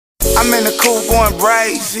I'm in the coupe going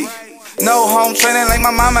crazy. No home training like my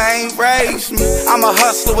mama ain't raised me. I'm a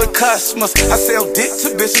hustler with customers. I sell dick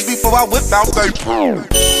to bitches before I whip out they pole. YG400,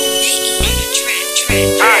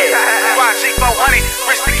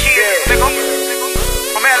 Rich the Kid, nigga.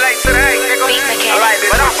 From LA to the A, nigga. I like this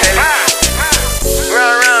one,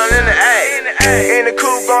 run around in the A, in the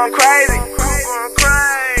coupe going crazy.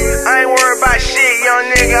 I ain't worried about shit, young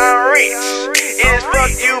nigga, I'm rich. It's fuck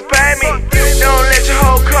you pay me. Don't let your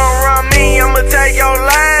hoe come run me, I'ma take your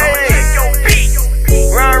lane.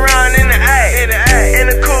 Run around in the A, in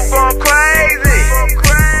the coupe going crazy.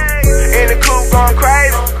 In the coupe going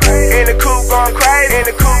crazy. In the coupe going crazy. In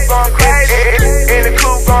the coupe going crazy. In the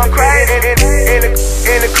coupe going crazy.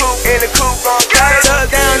 In the coupe going crazy.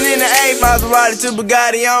 Tuck down in the A, Maserati to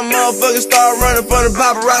Bugatti. I'm a motherfucking star running for the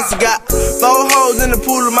paparazzi. Got 4 hoes in the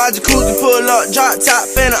pool of my jacuzzi. Pull up, drop top,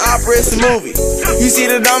 finna operate a movie. You see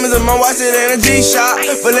the diamonds in my watch, it ain't a G-Shot.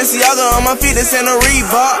 Balenciaga on my feet, this ain't a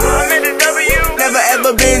Reebok. I'm in the W. Never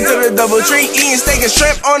ever been to the DoubleTree. Eating steak and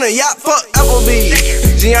shrimp on a yacht, fuck Applebee.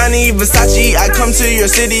 Gianni, Versace, I come to your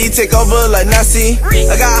city, take over like Nazi.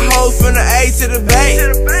 I got hoes from the A to the Bay.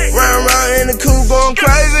 Run around in the coupe going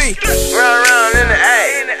crazy. Run around in the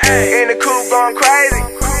A, in the coupe going crazy.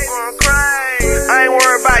 I ain't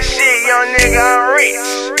worried about shit, young nigga, I'm rich.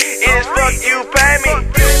 It's fuck you pay me.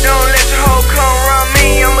 Don't let your hoe come run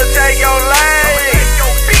me, I'ma take your lane.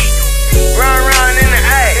 Run around in the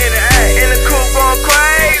A, in the coupe going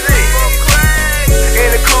crazy. In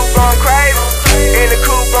the coupe going crazy. In the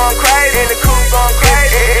coupe going crazy. In the coupe going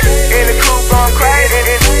crazy. In the coupe going crazy.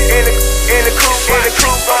 In the coupe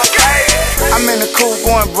going crazy. I'm in the coupe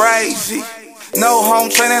going crazy. No home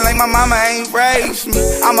training like my mama ain't raised me.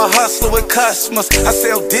 I'm a hustler with customers. I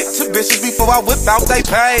sell dick to bitches before I whip out, they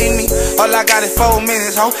pay me. All I got is 4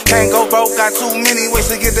 minutes, ho. Can't go broke, got too many ways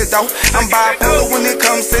to get the dough. I'm bipolar when it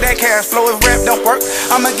comes to that cash flow. If rap don't work,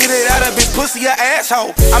 I'ma get it out of bitch pussy or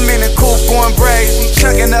asshole. I'm in the coupe going crazy,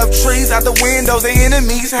 chucking up trees out the windows, the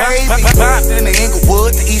enemies hate me. Popped in the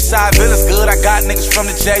Inglewood, the east side villas good. I got niggas from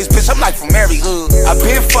the J's, bitch, I'm like from every hood. I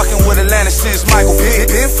been fucking with Atlanta since Michael Pitt.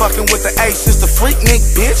 Been fucking with the A since the freak nigga,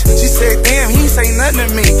 bitch. She said, damn, he say nothing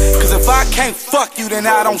to me. Cause if I can't fuck you, then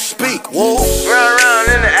I don't speak. Whoa. Run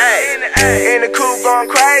around in the A, in the coupe going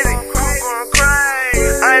crazy.